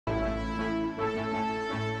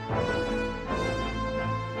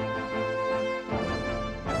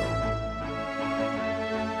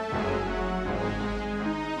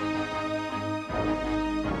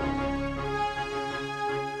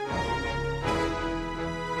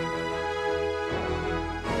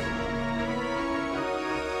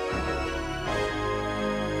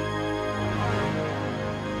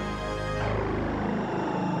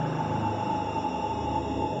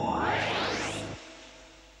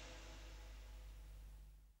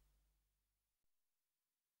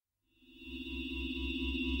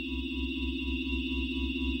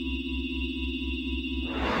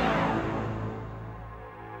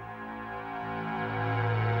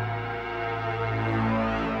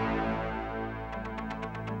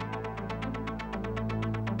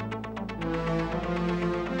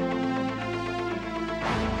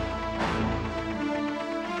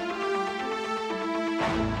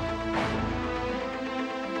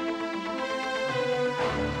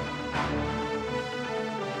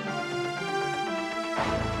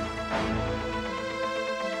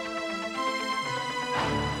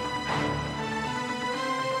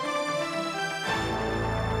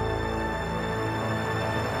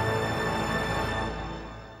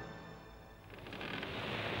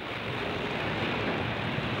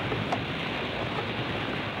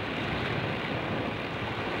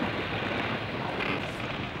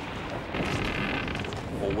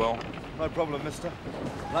landfall, Will. No problem, mister.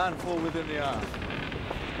 Landfall within the hour.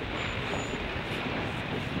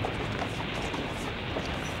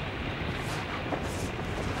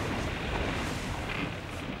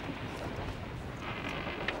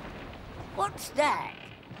 What's that?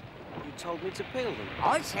 You told me to peel them.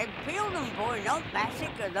 I said peel them, boy, not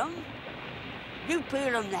massacre them. You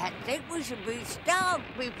peel them that thick, we should be starved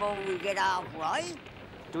before we get halfway.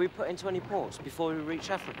 Do we put into any ports before we reach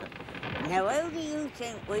Africa? Now, how do you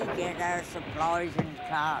think we get our supplies and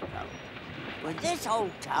cargo? With this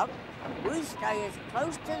old tub, we stay as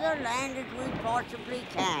close to the land as we possibly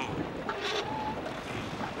can.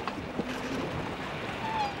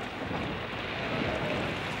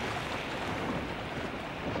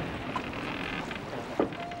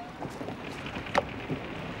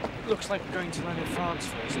 Looks like we're going to land in France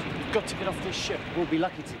first. We've got to get off this ship. We'll be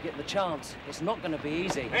lucky to get the chance. It's not going to be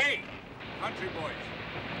easy. Hey! Country boys.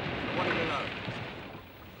 What do you know?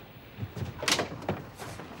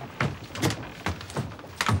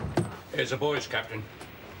 Here's the boys, Captain.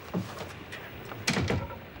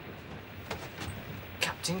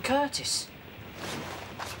 Captain Curtis.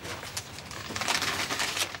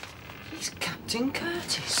 He's Captain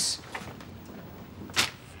Curtis.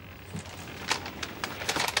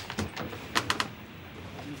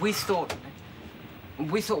 We thought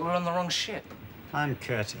we were on the wrong ship. I'm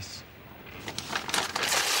Curtis.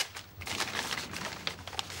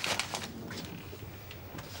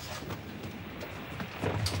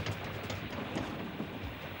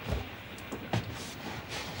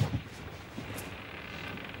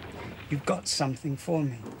 You've got something for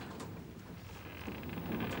me.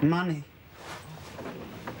 Money.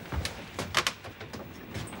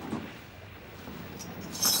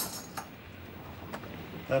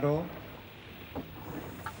 That all?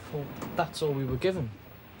 Well, that's all we were given.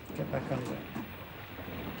 Get back on deck.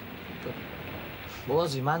 But, well,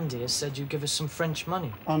 Ozymandias said you'd give us some French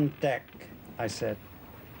money. On deck, I said.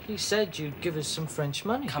 He said you'd give us some French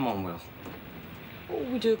money. Come on, Will. What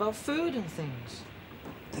will we do about food and things?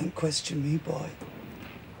 Don't question me, boy.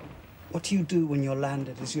 What you do when you're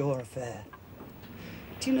landed is your affair.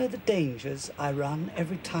 Do you know the dangers I run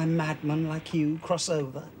every time madmen like you cross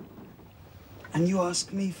over? And you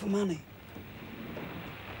ask me for money?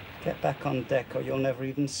 Get back on deck or you'll never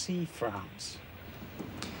even see France.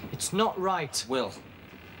 It's not right. Will.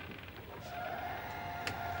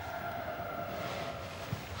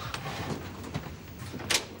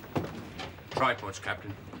 Tripods,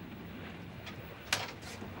 Captain.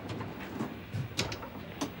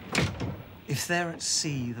 If they're at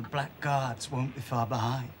sea, the black guards won't be far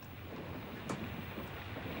behind.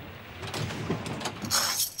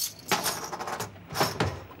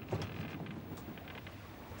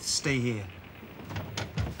 Stay here.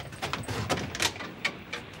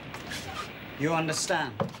 You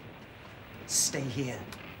understand? Stay here.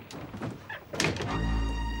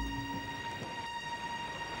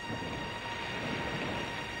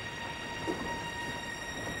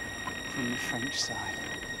 From the French side.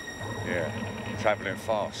 Yeah, traveling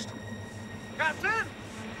fast. Captain!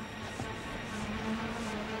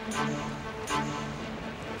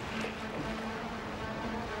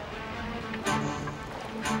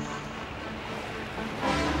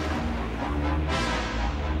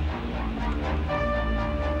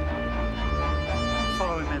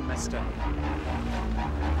 Follow him in, mister.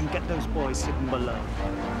 And get those boys hidden below.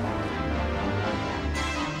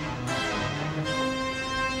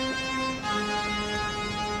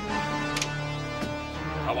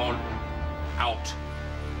 Come on. Out.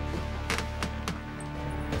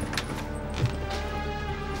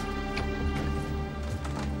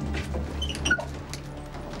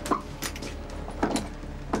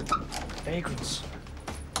 Vagrants.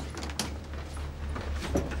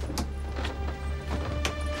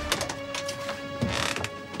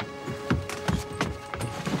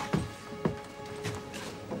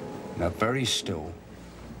 Now, very still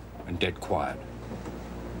and dead quiet.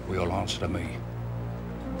 We all answer to me.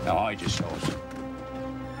 Now, hide yourselves.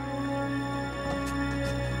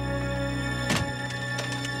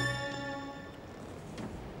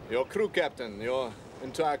 Your crew, Captain, your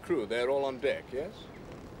entire crew, they're all on deck, yes?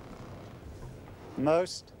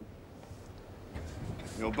 Most,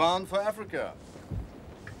 You're bound for Africa,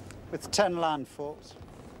 with 10 landfalls,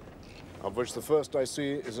 of which the first I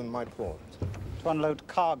see is in my port. to unload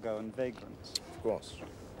cargo and vagrants. Of course.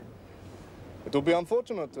 It will be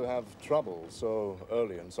unfortunate to have trouble so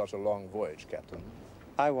early in such a long voyage, Captain.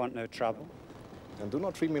 I want no trouble. And do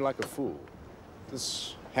not treat me like a fool.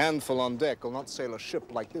 This handful on deck will not sail a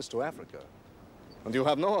ship like this to Africa. And you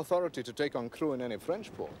have no authority to take on crew in any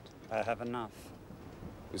French port. I have enough.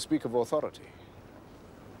 You speak of authority.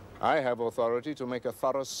 I have authority to make a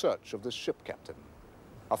thorough search of this ship, Captain.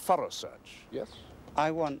 A thorough search, yes?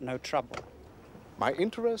 I want no trouble. My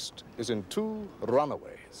interest is in 2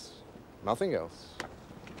 runaways. Nothing else.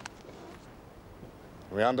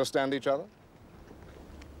 We understand each other?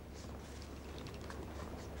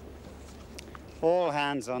 All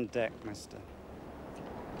hands on deck, mister.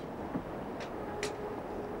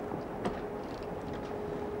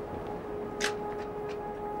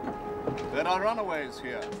 There are runaways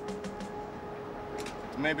here.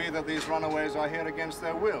 It may be that these runaways are here against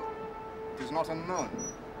their will. It is not unknown.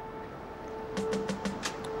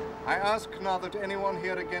 I ask now that anyone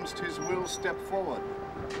here against his will step forward.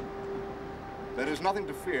 There is nothing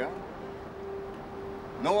to fear.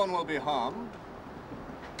 No one will be harmed.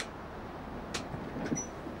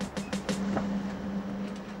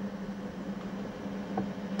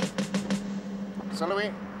 Sir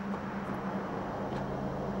Louis.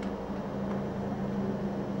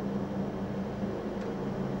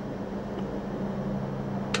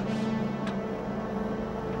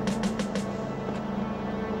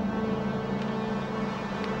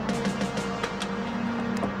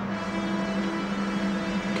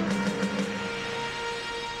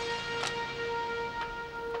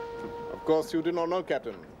 Of course, you did not know,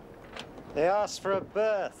 Captain. They asked for a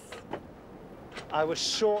berth. I was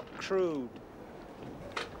short-crewed.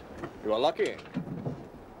 You are lucky.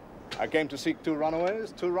 I came to seek 2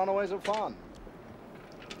 runaways. 2 runaways are found.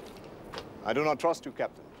 I do not trust you,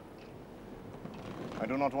 Captain. I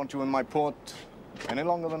do not want you in my port any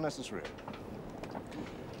longer than necessary.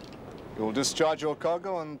 You will discharge your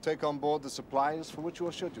cargo and take on board the supplies for which you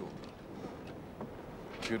are scheduled.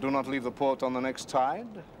 If you do not leave the port on the next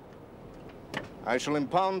tide, I shall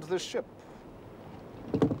impound this ship.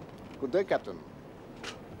 Good day, Captain.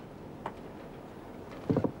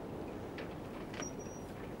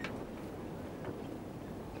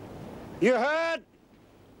 You heard?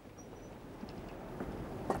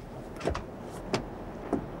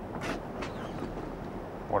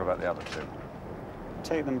 What about the other 2?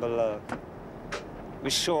 Take them below. We're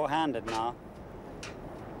short-handed now.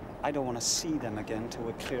 I don't want to see them again till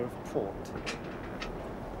we're clear of port.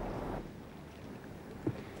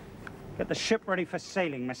 Get the ship ready for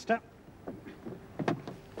sailing, mister.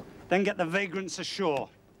 Then get the vagrants ashore.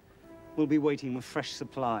 We'll be waiting with fresh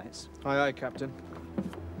supplies. Aye, aye, Captain.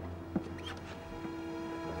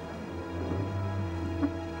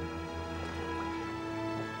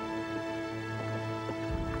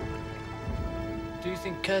 Do you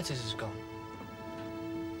think Curtis has gone?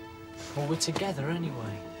 Well, we're together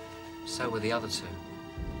anyway. So were the other 2.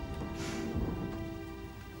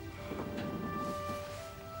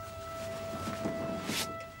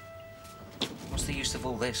 What's the use of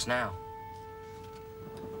all this now?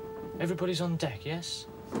 Everybody's on deck, yes?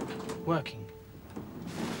 Working.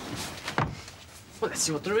 Well, let's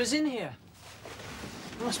see what there is in here.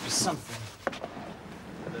 There must be something.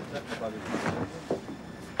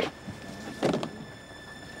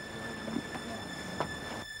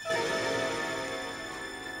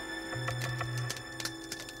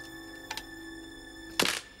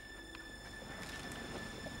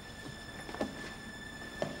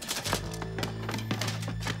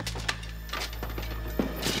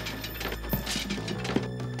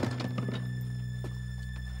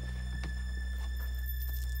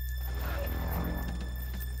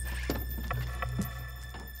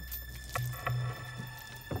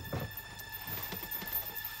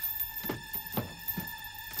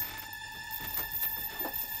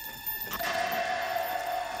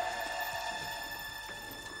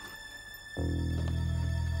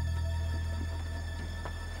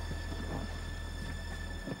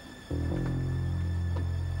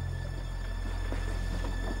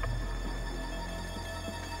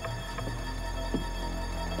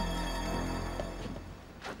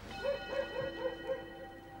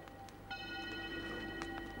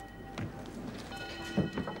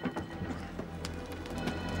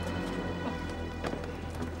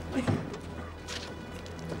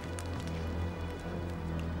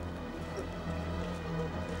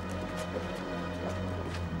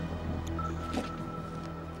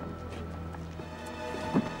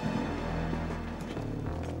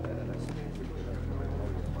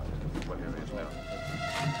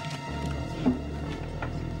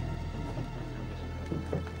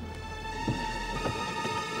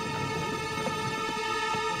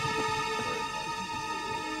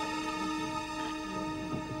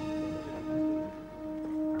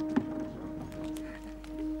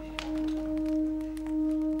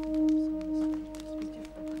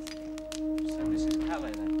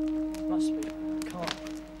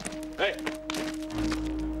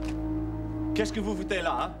 Qu'est-ce que vous foutez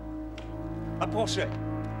là, hein? Approchez.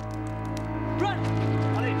 Run!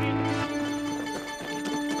 Allez, vite!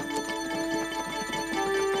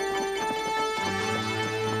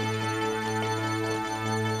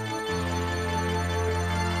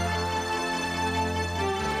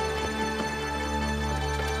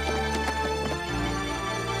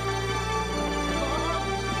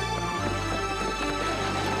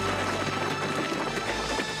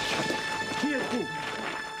 Qui êtes-vous?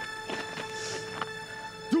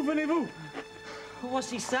 D'où venez-vous? What's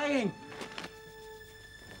he saying?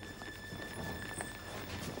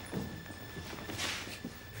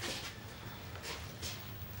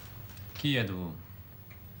 Qui êtes-vous?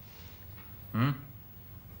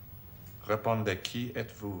 Répondez, qui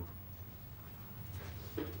êtes-vous?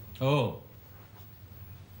 Oh,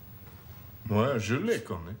 Moi, je les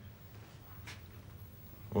connais.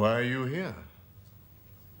 Why are you here?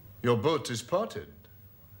 Your boat is parted.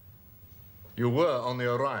 You were on the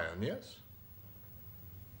Orion, yes?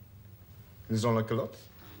 Ils ont la culotte?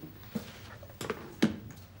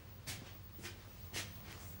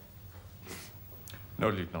 No,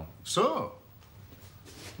 Lieutenant. So,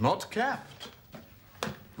 not capped.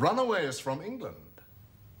 Runaways from England.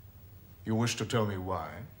 You wish to tell me why?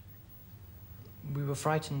 We were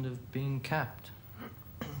frightened of being capped.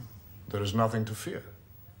 There is nothing to fear.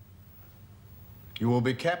 You will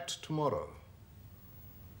be capped tomorrow.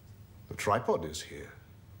 The tripod is here.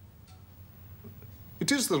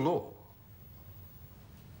 It is the law.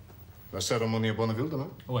 La cérémonie à Bonneville demain?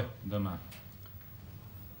 ouais, demain.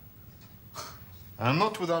 I am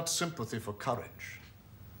not without sympathy for courage.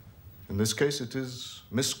 In this case, it is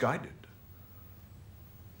misguided.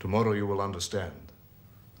 Tomorrow you will understand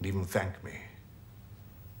and even thank me.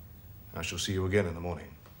 I shall see you again in the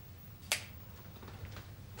morning.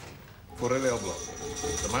 Forêt les Blanc.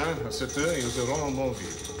 Demain, à 7 heures, ils iront en Montville.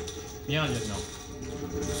 Bien, lieutenant.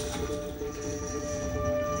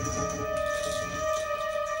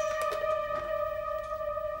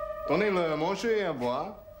 Donnez-le à manger et à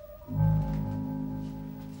boire.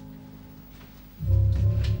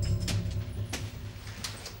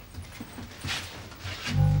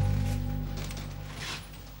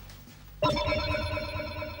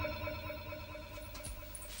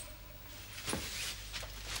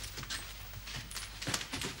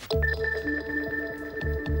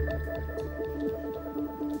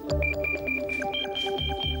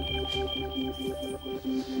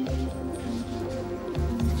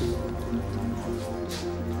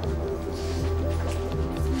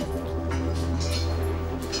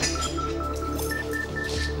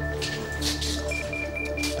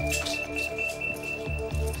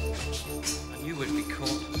 You would be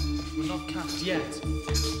caught. We're not capped yet.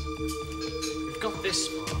 We've got this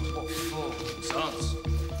far. What for? It's us.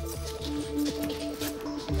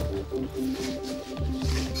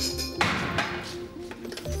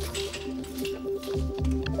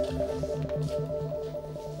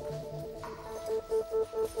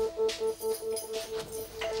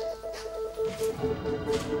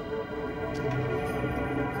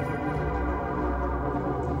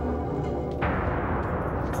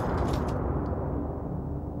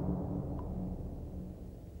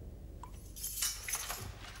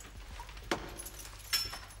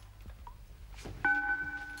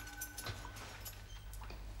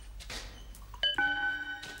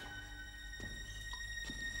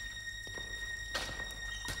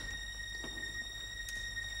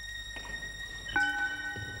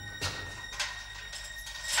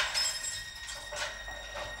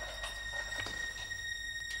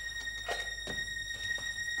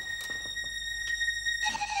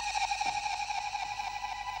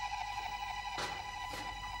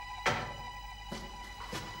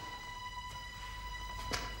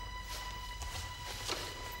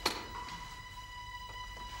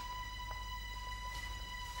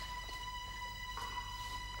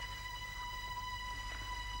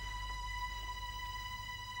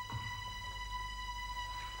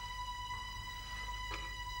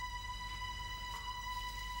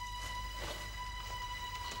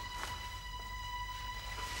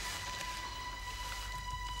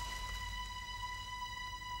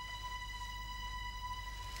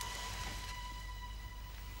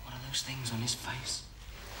 Those things on his face.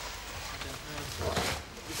 I don't know.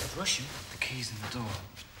 We could rush him. The keys in the door.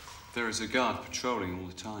 There is a guard patrolling all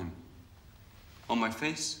the time. On my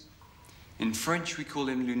face, in French we call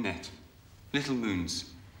them lunettes, little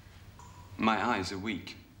moons. My eyes are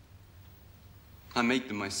weak. I make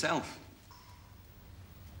them myself.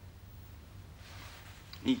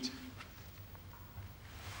 Eat.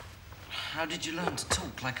 How did you learn to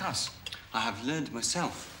talk like us? I have learned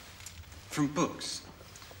myself from books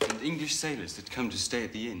and English sailors that come to stay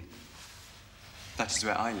at the inn. That is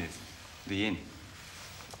where I live, the inn.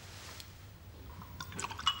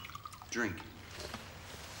 Drink.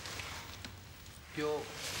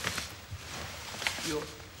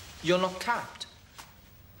 You're not capped?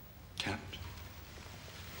 Capped?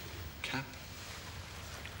 Cap?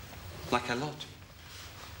 Like a lot?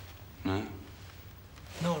 No.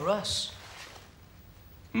 Nor us.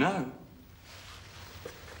 No.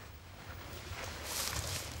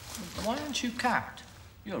 Why aren't you capped?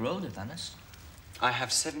 You're older than us. I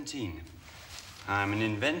have 17. I'm an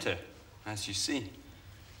inventor, as you see.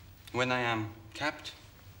 When I am capped,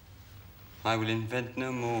 I will invent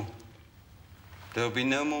no more. There will be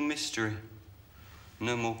no more mystery,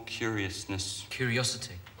 no more curiousness.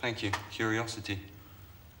 Curiosity. Thank you, curiosity.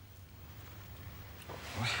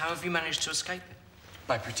 Well, how have you managed to escape it?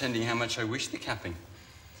 By pretending how much I wish the capping.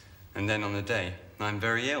 And then on the day, I'm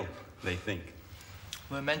very ill, they think.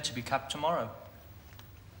 We're meant to be capped tomorrow.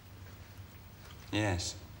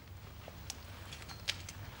 Yes.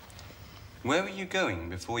 Where were you going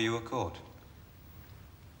before you were caught?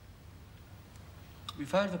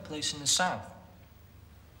 We've heard of a place in the south.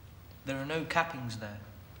 There are no cappings there.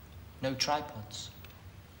 No tripods.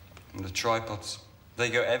 And the tripods, they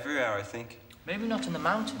go everywhere, I think. Maybe not in the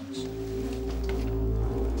mountains.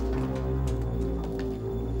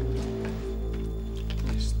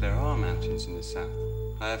 Yes, there are mountains in the south.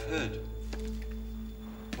 I have heard.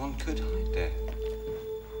 One could hide there.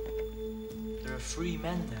 There are free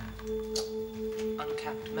men there.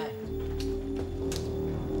 Uncapped men.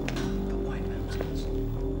 The White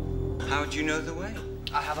Mountains. How do you know the way?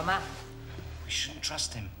 I have a map. We shouldn't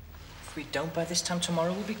trust him. If we don't by this time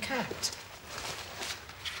tomorrow, we'll be capped.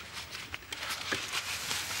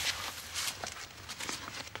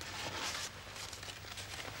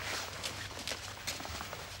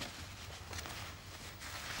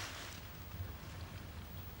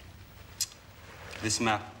 This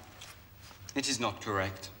map, it is not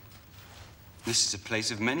correct. This is a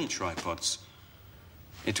place of many tripods.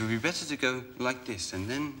 It would be better to go like this and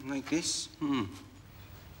then like this.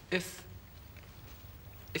 If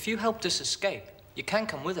you helped us escape, you can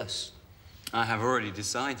come with us. I have already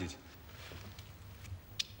decided.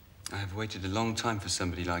 I have waited a long time for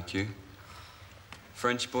somebody like you.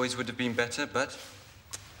 French boys would have been better, but...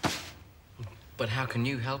 But how can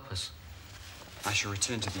you help us? I shall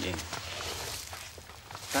return to the inn.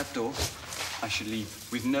 That door, I should leave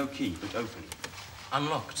with no key, but open.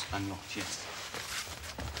 Unlocked? Unlocked, yes.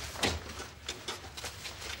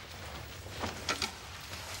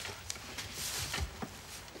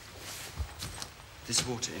 This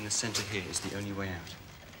water in the center here is the only way out.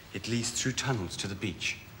 It leads through tunnels to the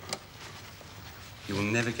beach. You will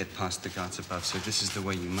never get past the guards above, so this is the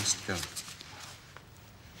way you must go.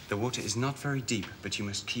 The water is not very deep, but you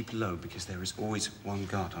must keep low because there is always one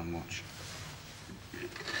guard on watch.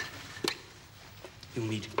 You'll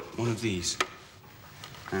need one of these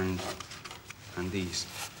and these.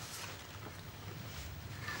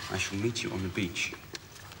 I shall meet you on the beach.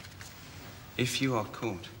 If you are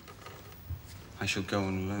caught, I shall go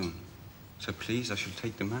on alone. So please, I shall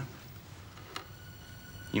take the map.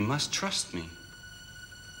 You must trust me.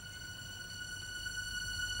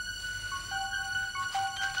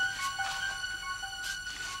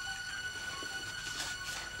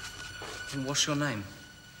 And what's your name?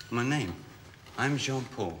 My name? I'm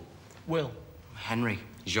Jean-Paul. Will. Henry.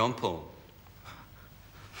 Jean-Paul.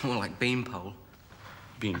 More like beanpole.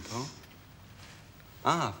 Beanpole?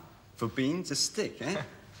 Ah, for beans, a stick, eh?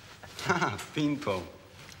 Ah, beanpole.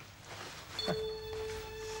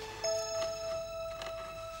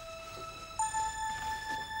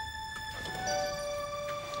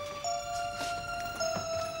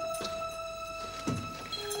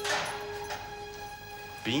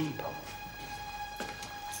 Beanpole.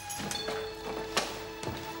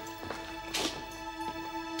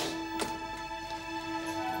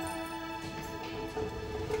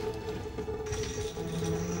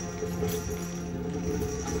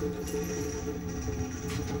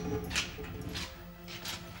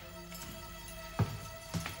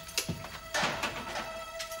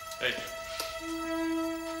 Hey.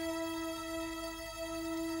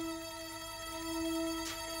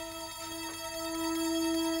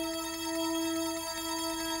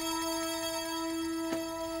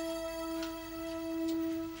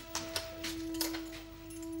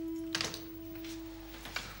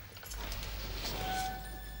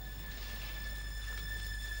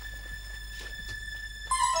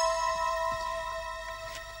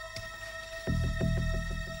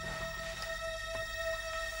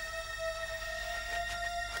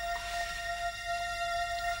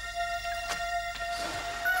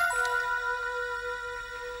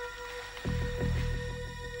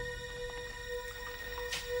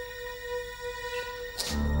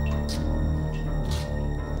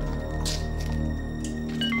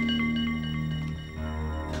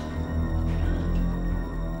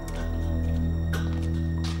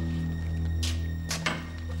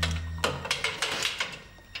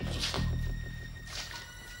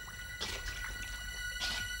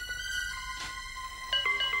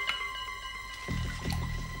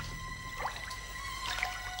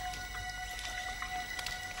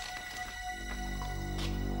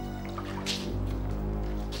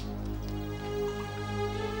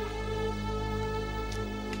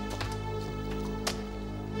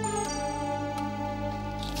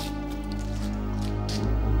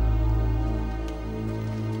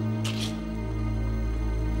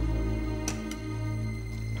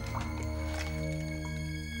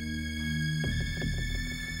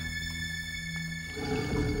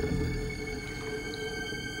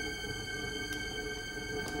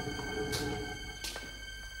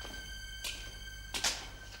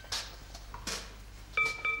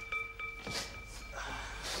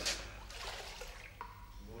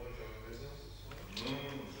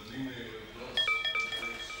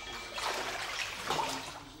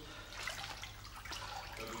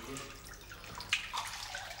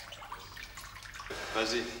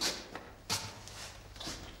 Vas-y.